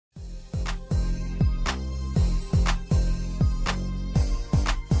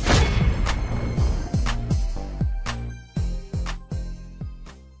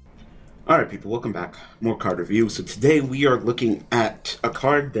Alright people, welcome back. More card review. So today we are looking at a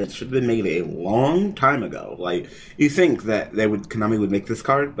card that should have been made a long time ago. Like, you think that Konami would make this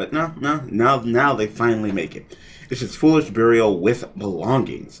card, but no, now they finally make it. This is Foolish Burial with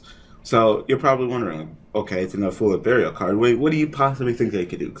Belongings. So you're probably wondering, okay, it's another Foolish Burial card. Wait, what do you possibly think they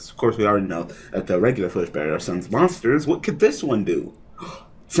could do? Because of course we already know that the regular Foolish Burial sends monsters. What could this one do?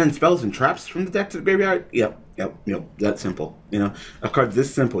 Send spells and traps from the deck to the graveyard? Yep, that's simple. You know, a card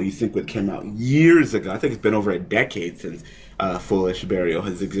this simple you think would came out years ago. I think it's been over a decade since Foolish Burial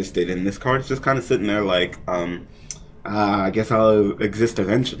has existed, and this card's just kind of sitting there like, I guess I'll exist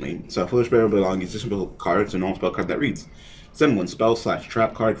eventually. So Foolish Burial Belongings is a simple card. It's a normal spell card that reads, send one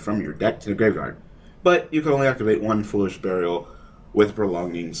spell/trap card from your deck to the graveyard. But you can only activate one Foolish Burial with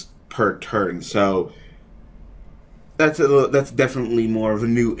Belongings per turn. So that's definitely more of a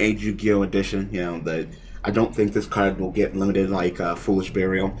new age Yu-Gi-Oh edition. You know, that I don't think this card will get limited like Foolish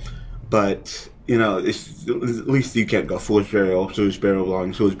Burial, but you know, at least you can't go Foolish Burial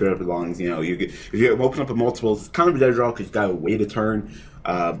Belongings, Foolish Burial Belongings. You know, if you open up a multiples, it's kind of a dead draw because you got to wait a turn,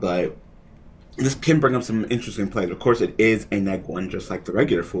 but this can bring up some interesting plays. Of course, it is a neg one, just like the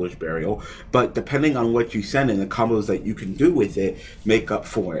regular Foolish Burial, but depending on what you send and the combos that you can do with it, make up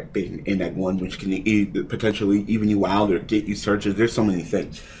for it being a neg one, which can potentially even you out or get you searches. There's so many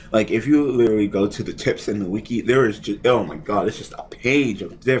things. Like, if you literally go to the tips in the wiki, there is just, oh my god, it's just a page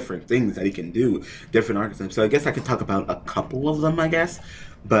of different things that he can do, different archetypes. So I guess I could talk about a couple of them, I guess.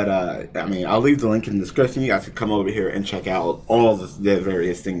 But, I mean, I'll leave the link in the description. You guys can come over here and check out all the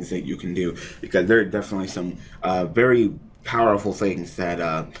various things that you can do, because there are definitely some very powerful things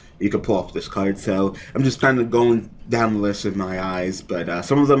that you can pull off this card. So I'm just kind of going down the list with my eyes, but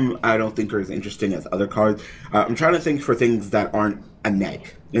some of them I don't think are as interesting as other cards. I'm trying to think for things that aren't a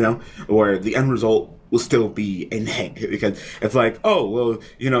neg, you know, where the end result will still be a neg, because it's like, oh, well,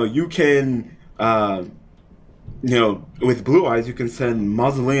 you know, you can... you know, with Blue Eyes, you can send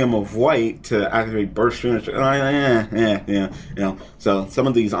Mausoleum of White to activate Burst Finish. You know. So some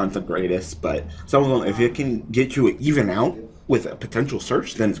of these aren't the greatest, but some of them, if it can get you even out with a potential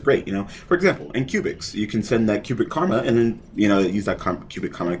search, then it's great. You know, for example, in Cubics, you can send that Cubic Karma, and then you know use that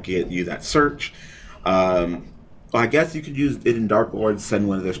Cubic Karma to get you that search. Well, I guess you could use it in Dark Lord, send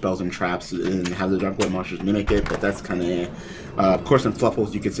one of their spells and traps, and have the Dark Lord monsters mimic it, but that's kind of... of course, in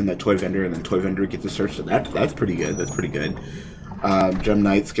Fluffles, you could send that Toy Vendor, and then Toy Vendor gets the search, so that's pretty good. That's pretty good. Gem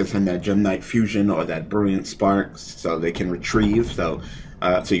Knights can send that Gem Knight Fusion or that Brilliant Sparks, so they can retrieve, so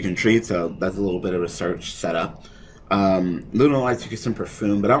you can retrieve, so that's a little bit of a search setup. Lunar Lights, you can send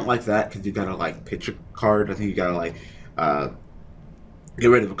Perfume, but I don't like that, because you gotta, like, pitch a card. I think you gotta, like, get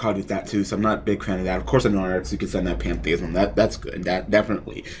rid of a card with that too, so I'm not a big fan of that. Of course, in Arts, you can send that Pantheism. That's good.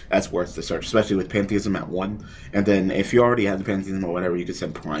 That's worth the search, especially with Pantheism at 1. And then if you already have the Pantheism or whatever, you can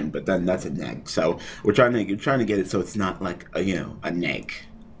send Prime. But then that's a neg. So you're trying to get it so it's not like a neg,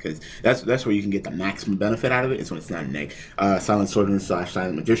 because that's where you can get the maximum benefit out of it. Is when it's not a neg. Silent Swordsman /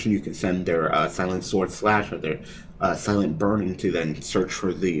 Silent Magician, you can send their Silent Sword / or their Silent Burning to then search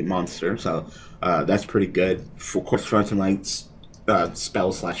for the monster. So that's pretty good. Of course, Phantom Lights.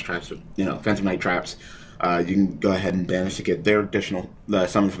 Spells / traps, you know, Phantom Knight traps, you can go ahead and banish to get their additional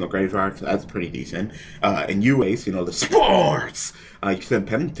summon from the graveyard, so that's pretty decent. And UAce, you know, the sports, you can send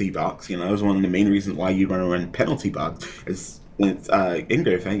Penalty Box. You know, that was one of the main reasons why you run Penalty Box, is when it's in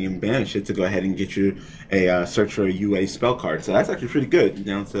graveyard, you can banish it to go ahead and get you a search for a UA spell card. So that's actually pretty good, you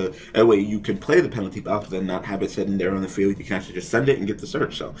know, so that way you can play the Penalty Box and not have it sitting there on the field. You can actually just send it and get the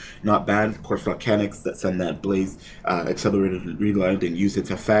search, so not bad. Of course, Volcanics that send that Blaze Accelerated Reload and use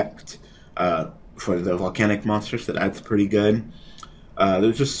its effect for the Volcanic monster, so that's pretty good.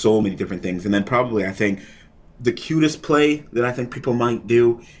 There's just so many different things. And then probably, I think, the cutest play that I think people might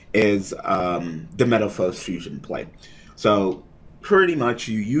do is the Metalphos Fusion play. So pretty much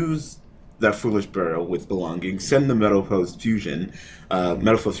you use that Foolish Burial with Belongings, send the Metalphos Fusion.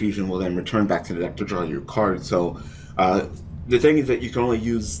 Metalphos Fusion will then return back to the deck to draw your card. So the thing is that you can only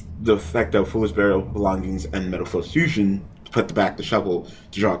use the effect of Foolish Burial, Belongings, and Metalphos Fusion to put back the shovel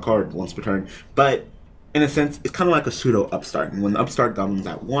to draw a card once per turn. But in a sense, it's kind of like a pseudo Upstart. And when the Upstart Goblin's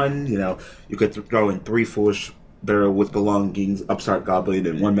at 1, you know, you could throw in 3 Foolish Burial with Belongings, Upstart Goblin,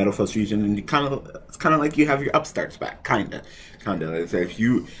 and 1 Metalphos Fusion, and it's kind of like you have your Upstarts back, kind of. So if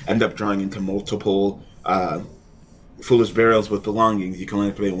you end up drawing into multiple Foolish Burials with Belongings, you can only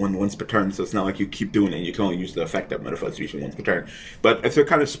activate one once per turn, so it's not like you keep doing it. You can only use the effect of Metaphors usually once per turn. But if they're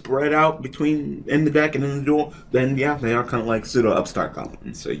kind of spread out between in the deck and in the duel, then yeah, they are kind of like pseudo upstart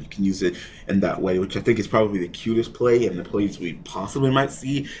goblins. So you can use it in that way, which I think is probably the cutest play and the plays we possibly might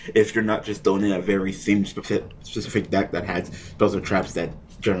see if you're not just throwing in a very theme specific deck that has spells or traps that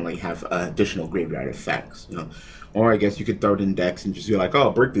generally have additional graveyard effects, you know. Or I guess you could throw it in decks and just be like,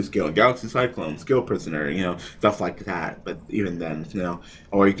 oh, Break This Skill, Galaxy Cyclone, Skill Prisoner, you know, stuff like that. But even then, you know,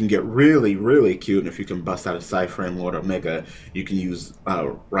 or you can get really, really cute, and if you can bust out a Cypher, Lord Omega, you can use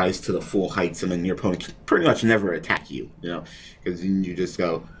Rise to the full heights, and then your opponent can pretty much never attack you, you know, because you just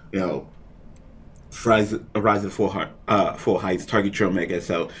go, you know, rise to the full heights, target your Omega,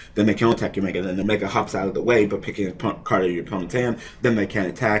 so then they can attack your Omega, then the Omega hops out of the way, but picking a card out of your opponent's hand, then they can't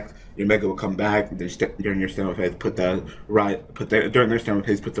attack. Your Mega will come back. Then during your standby phase, put the Rise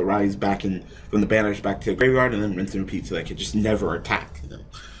back in from the banners back to the graveyard, and then rinse and repeat, so they can just never attack. You know?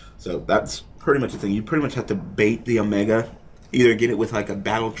 So that's pretty much the thing. You pretty much have to bait the Omega, either get it with like a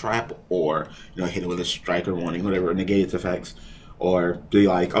battle trap, or you know, hit it with a striker warning, whatever, negate its effects, or be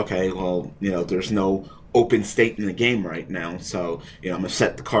like, okay, well, you know, there's no open state in the game right now, so you know, I'm gonna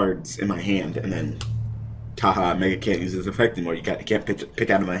set the cards in my hand, and then. Haha, Mega can't use this effect anymore. You can't pick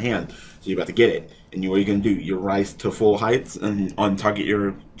out of my hand, so you're about to get it. And what are you gonna do? You rise to full heights and on target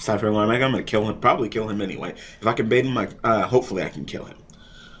your Cypher Lord Mega. I'm gonna kill him. Probably kill him anyway. If I can bait him, hopefully I can kill him.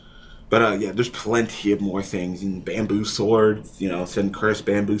 But yeah, there's plenty of more things. And bamboo swords, you know, send cursed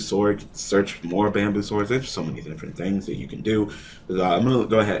bamboo sword, search for more bamboo swords. There's so many different things that you can do. But, I'm gonna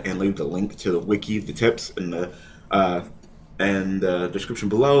go ahead and leave the link to the wiki, the tips, and the description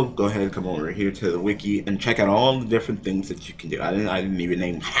below. Go ahead and come over here to the wiki and check out all the different things that you can do. I didn't even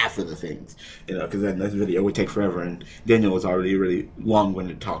name half of the things, you know, because then this video would take forever, and Daniel was already a really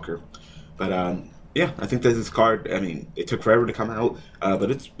long-winded talker. But yeah, I think that this card, I mean, it took forever to come out, but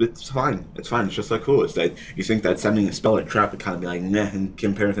it's fine. It's fine. It's just like cool. It's that you think that sending a spell or trap would kind of be like meh in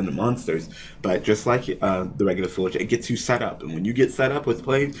comparison to monsters, but just like the regular Foolish, it gets you set up, and when you get set up with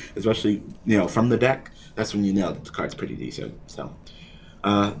plays, especially you know from the deck, that's when you know that the card's pretty decent. So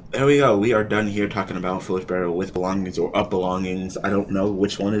there we go. We are done here talking about Foolish Burial with Belongings or Up Belongings. I don't know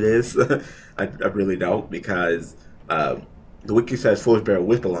which one it is. I really don't, because the wiki says Foolish Burial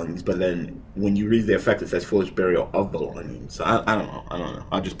with Belongings, but then when you read the effect, it says Foolish Burial of Belongings. So I don't know. I don't know.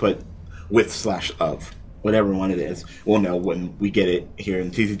 I'll just put with/of. Whatever one it is. We'll know when we get it here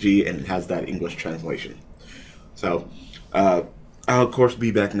in TCG and it has that English translation. So I'll of course be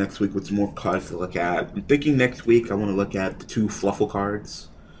back next week with some more cards to look at. I'm thinking next week I want to look at the 2 Fluffle cards.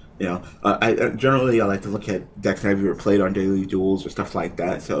 You know, I generally like to look at decks I've ever played on daily duels or stuff like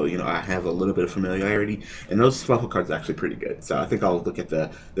that. So you know, I have a little bit of familiarity, and those Fluffle cards are actually pretty good. So I think I'll look at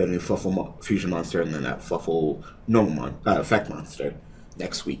the new Fluffle Fusion Monster and then that Fluffle normal Effect Monster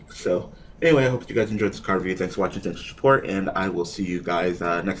next week. So anyway, I hope you guys enjoyed this card review. Thanks for watching, thanks for support, and I will see you guys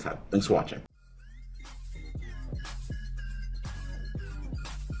next time. Thanks for watching.